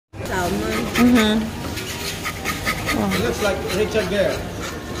Mm-hmm. Oh. It looks like Richard Gere.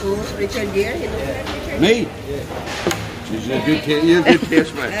 Oh, Richard Gere? Me? Yeah. You're a good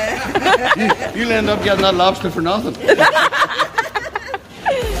taste, man. You'll end up getting that lobster for nothing.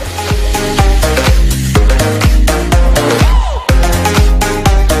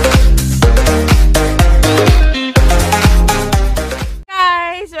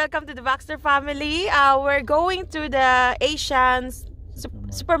 Guys, welcome to the BAXTER family. We're going to the Asian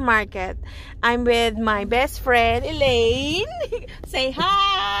supermarket. I'm with my best friend Elaine. Say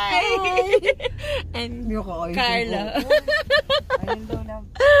hi. And Carla.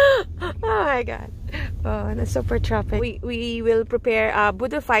 Oh my god. Oh, that's super traffic. We will prepare a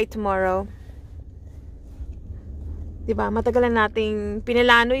Boodle fight tomorrow. Diba? Matagalan nating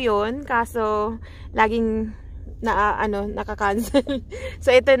pinalano yon, kaso laging nakaka-cancel. So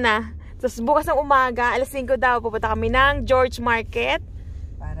ito na. Tapos bukas ng umaga, alas 5 daw, pupunta kami ng George Market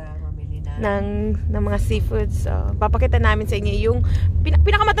para mamili na ng mga seafoods. So, papakita namin sa inyo yung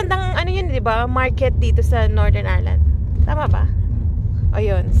pinakamatandang yun, 'di ba? Market dito sa Northern Ireland. Tama ba? O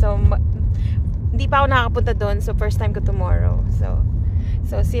yun. So hindi pa ako nakakapunta doon. So first time ko tomorrow. So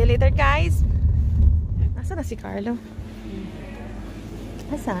see you later, guys. Nasaan na si Carlo?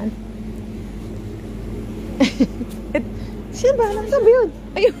 Nasaan? Siya ba? Sabi yun.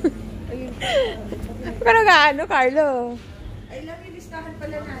 Ayun. Pero gaano, Carlo? Ay lang, yung listahan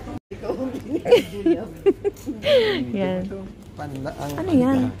pala natin. Yan. Ano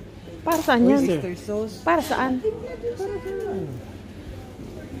yan? Para saan yan? Para saan?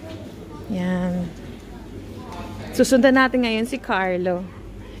 Yan. Susundan natin ngayon si Carlo.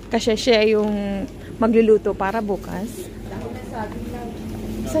 Kasi siya yung magluluto para bukas.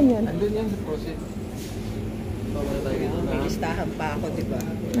 Saan yun? Andun yan sa prosit. May listahan pa ako, diba?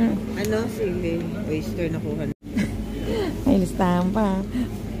 Sili, oyster nakuha. May listahan pa.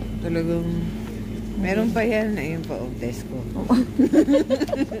 Talagang, meron pa yan na yung pa-test ko.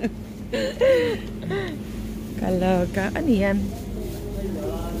 Kaloka. Ano yan?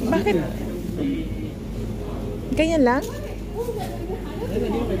 Bakit? Ganyan lang?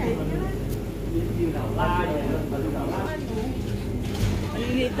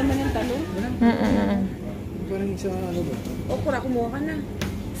 Maliliit naman yung talong. Parang isang ba? Okra, kumuha ka na.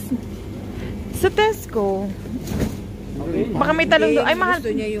 Sa Tesco. Okay. Baka may talong doon. Ay, mahal.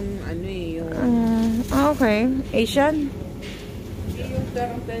 Gusto niya yung yung... okay. Asian? Yung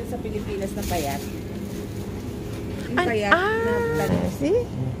term sa Pilipinas na payat. Yung payat na talong. See?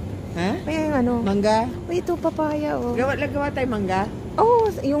 Ha? May yung mangga? May ito, papaya, oh. Gawa tayo mangga?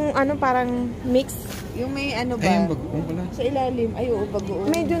 Oh, yung parang mix. Yung may ba? Ayun, bagoong pala. Sa ilalim. Ay, oo, bagoong.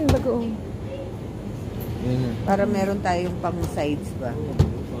 May dun, bagoong. Para meron tayong pang sides ba?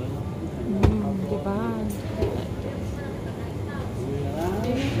 Diba?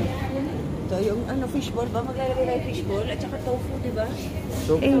 Ito, yung fishball ba? Maglalagay tayo fishball at saka tofu, diba?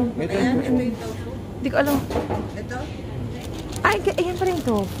 Tofu? Eh. Ayan, ito yung tofu. Hindi ko alam. Ito? Ay, ayan pa rin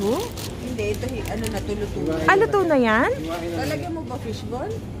tofu? Hindi, ito natuluto. Luto na yan? Lalagyan mo ba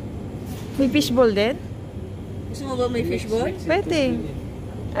fishball? May fishball din? Gusto mo ba may fishball? Pwede.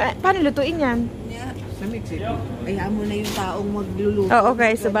 Paano lutuin yan? Yeah. Sa mix ito. Ayaw mo na yung taong magluluto. Oh,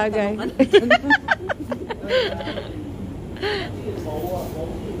 okay. Sabagay.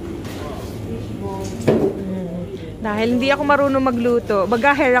 Dahil hindi ako marunong magluto,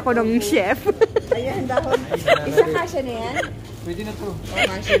 mag-hire ako ng chef. Ayan, dahon. Isa kasya na yan? Pwede na to.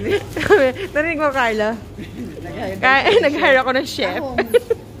 Kasya na yan. Narinig mo, Carla? Nag-hire ako ng chef.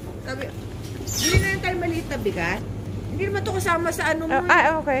 Sabi, hindi na lang tayo maliit na bigat. Hindi naman ito kasama sa mo.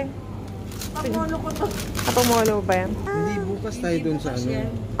 Okay. Pamolo ko to. Pamolo ba yan? Hindi bukas tayo dun sa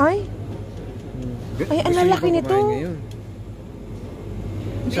Ay? Ay, ang lalaki nito. May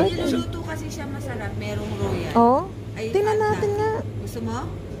niluluto kasi siya masarap. Merong royal. Oo. Tingnan natin nga. Gusto mo?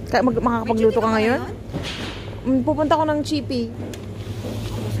 Makakapagluto ka ngayon? Pupunta ko ng Chippy.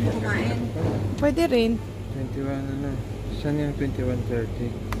 Gusto mo kumain? Pwede rin. 21 Saan yung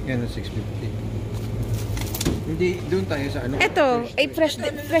 21.30? Yan ang 6.50. Hindi, doon tayo sa Ito, ay fresh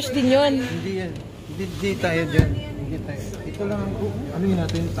din yun. Hindi yan. Hindi tayo dyan. Hindi tayo. Ito lang ang yun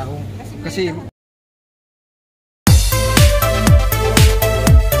natin, tahong. Kasi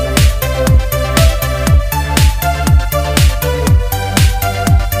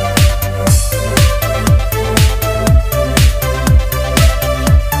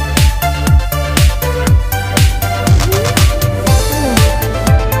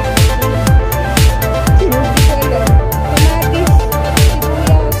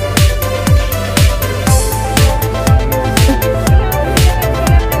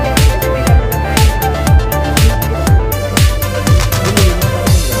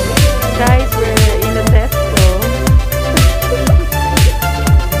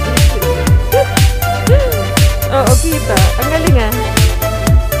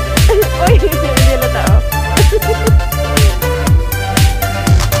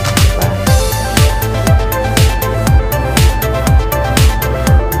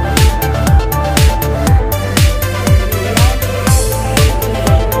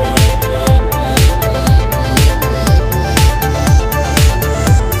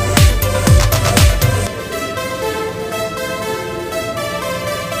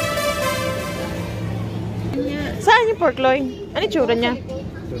pork loin. Ano yung tsura niya?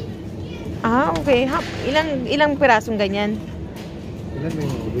 Ah, okay. Ilang pirasong ganyan? Ilan may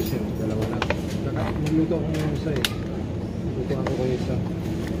ubus yun? Dalawa lang. Nagluto ako ng isa eh. Luto ako ko isa.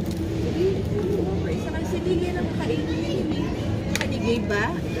 Isa kasi hindi na makainin. Kanigay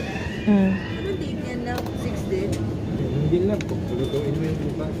ba? Ano din yan na? 6 din? Hindi lang po. Lutuin mo yung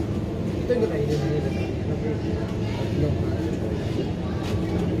lupa. Ito yung kainin nila.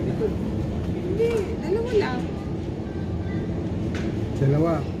 Hindi, dalawa lang.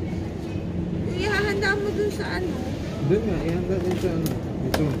 Dalawa. Ihahanda mo dun sa ano? Doon nga, ihanda din sa ano.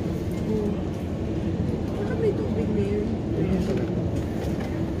 Ito. Baka may tubig na yun. Ayan pala.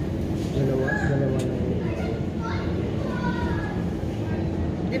 Dalawa na.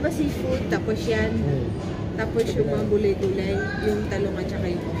 Di ba seafood? Tapos yan. Tapos yung mga gulay-gulay. Yung talong at saka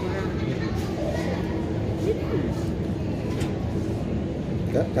yung okra.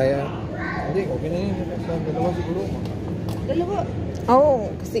 Kaya, hindi, okay na yun. Sa dalawa siguro. Dalawa. Oo,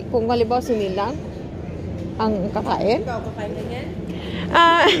 kasi kung halimbawa sinilang ang kakain. Ikaw kakain na yan?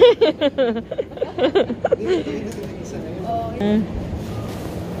 Ah.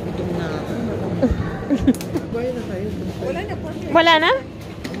 Itong na. Bayan na tayo. Wala na po. Wala na?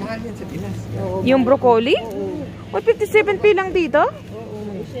 Mahal yan sa Pinas. Yung broccoli? O, 57p lang dito?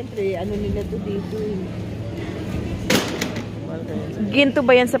 Oo. Siyempre, ano nila to dito eh. Ginto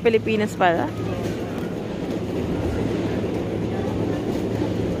ba yan sa Pilipinas pala?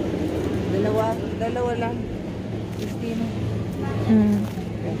 Dalawa lang. 15.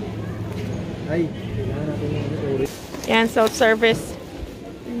 Ay, kailangan natin yung uri. Yan, self-service.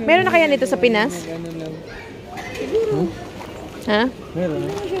 Meron na kaya nito sa Pinas? Ganun lang. Siguro. Ha? Meron.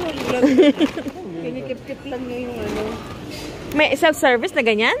 Ano siya mag-vlog? Kinikip-kip lang niya yung ano. May self-service na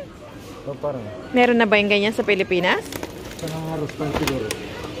ganyan? O parang. Meron na ba yung ganyan sa Pilipinas? Sa mga rostan siguro.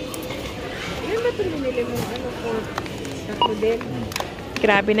 Yan ba ito nila yung ano for taco din?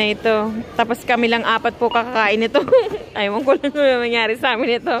 Grabe na ito. Tapos kami lang 4 po kakakain nito. Ayaw ko lang ano nangyari sa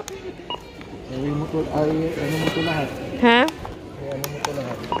amin ito. Ay, ano mo to lahat? Ha? Ay, ano mo to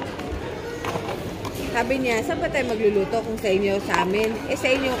lahat? Sabi niya, saan ba tayo magluluto kung sa inyo sa amin? Eh sa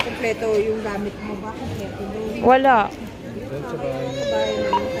inyo, kompleto yung gamit mo ba? Kompleto doon. Wala. Doon sa bahay. Sa bahay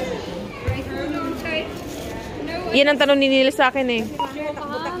namin sa Yan ang tanong ni Nila sa akin eh.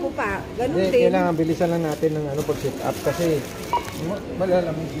 takbo-takbo pa. Ganun Hindi, din. kailangan bilisan lang natin ng ano pag-sit up kasi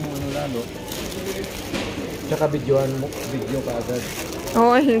malalamig mo ano lalo. Tsaka video ka agad.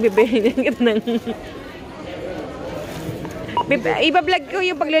 Oo, bibili kita ng... Iba-vlog ko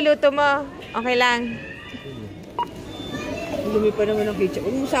yung pagluluto mo. Okay lang. Lumi pa naman ang kitchen.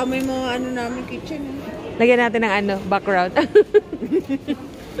 Huwag mo sama yung mga ano namin kitchen. Lagyan natin ng ano, background.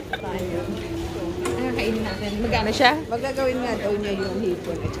 Kainin natin. Magkano siya? Magagawin nga daw niya yung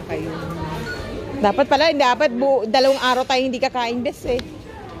hipon at saka yung... Dapat pala, dapat 2 araw tayo hindi kakain bes eh.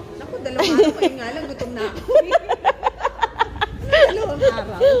 Naku, 2 araw kayo nga lang. Gutom na ako. 2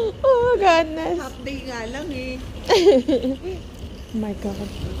 araw. Oh, goodness. Half day nga lang eh. Oh my God.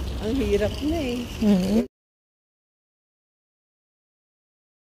 Ang hirap na eh.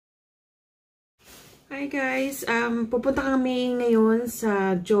 Hi guys, pupunta kami ngayon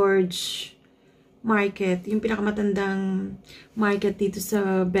sa George Market, yung pinakamatandang market dito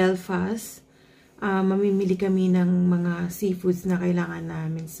sa Belfast. Mamimili kami ng mga seafoods na kailangan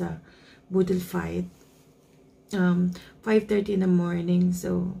namin sa Boodle fight. 5:30 in the morning,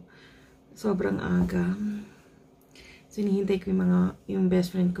 so sobrang aga. So hinihintay ko yung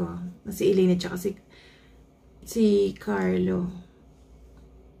best friend ko, si Elaine at saka si Carlo.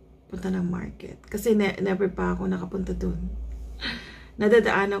 Punta ng market. Kasi never pa ako nakapunta dun.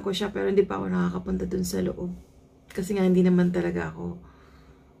 Nadadaanan ko siya pero hindi pa ako nakakapunta dun sa loob. Kasi nga hindi naman talaga ako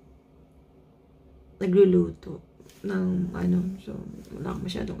nagluluto ng ano. So, wala akong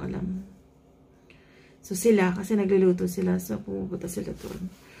masyadong alam. So, sila, kasi nagluluto sila. So, pumupunta sila doon.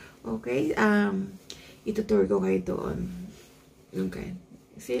 Okay? Itutour ko kayo doon. Okay.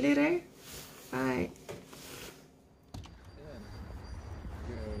 See you later. Bye.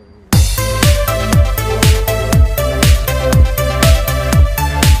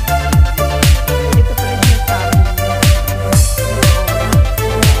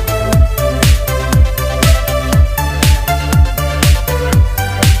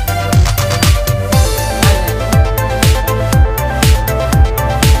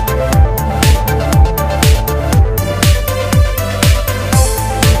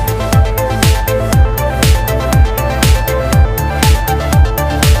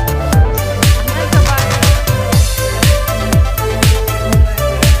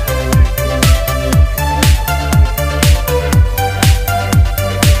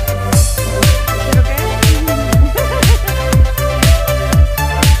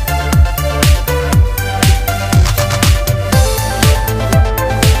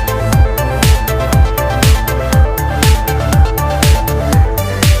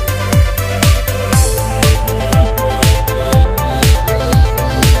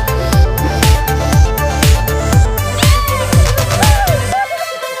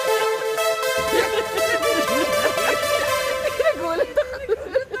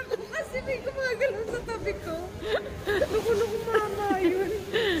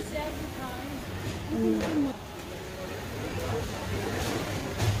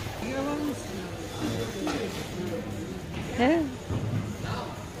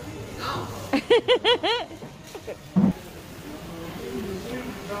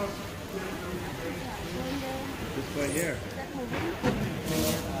 This way here.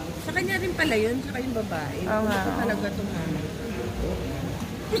 Sa kanya rin pala yun, sa kanyang babae. Oo nga. Ito talaga itong ano.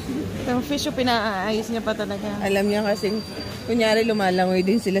 Yung fish yung pinaayos niya pa talaga. Alam niya kasing, kunyari lumalangoy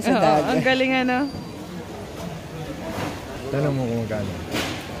din sila sa dagat. Ang galing ano. Tanong mo kung magkano.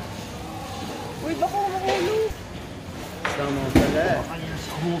 Uy, baka mahulog. Sama pala.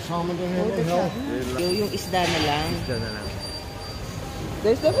 Sama doon Yung isda na lang. Isda na lang.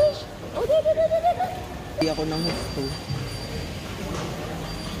 There's the fish. Oh, there. Hindi ako ng gusto.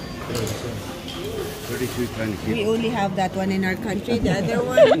 32.20. We only have that one in our country. The other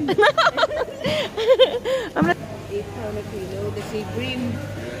one. I'm not... 8 pound a kilo. The sea bream.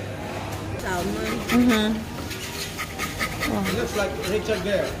 Salmon. It looks like Richard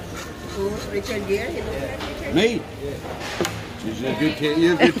Gere. Oh, Richard Gere. He looks like Richard Gere. Me? You're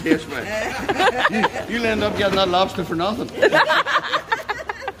a good taste, man. You'll end up getting that lobster for nothing.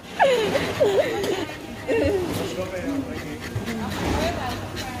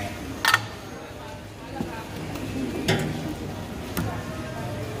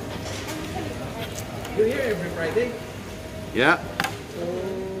 You're here every Friday? Yeah,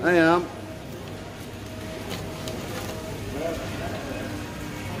 I am.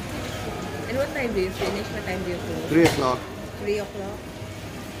 And what time do you finish? What time do you close? 3 o'clock. 3 o'clock.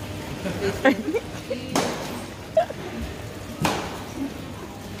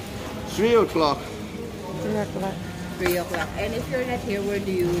 3 o'clock. 3 o'clock. And if you're not here, where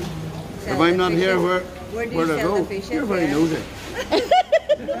do you sell If the I'm not here, fishes? where do you to sell go? the fishes? You're very Yeah. nosy.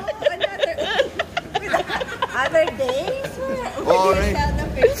 No, other days? Where All do you right. sell the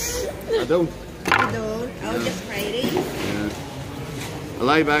fish? I don't. You don't? Oh, just Fridays? Yeah. I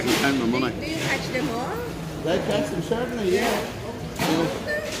lie back and count my money. Do you catch them all? I catch them certainly, yeah.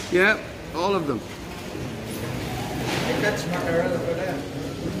 Yeah, all of them. I catch mackerel over there.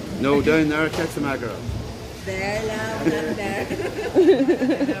 No, down there, I catch the mackerel. There lang, not there.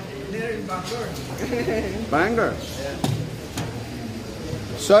 There in Bangor. Bangor.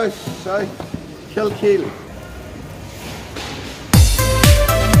 South, Kilkeel.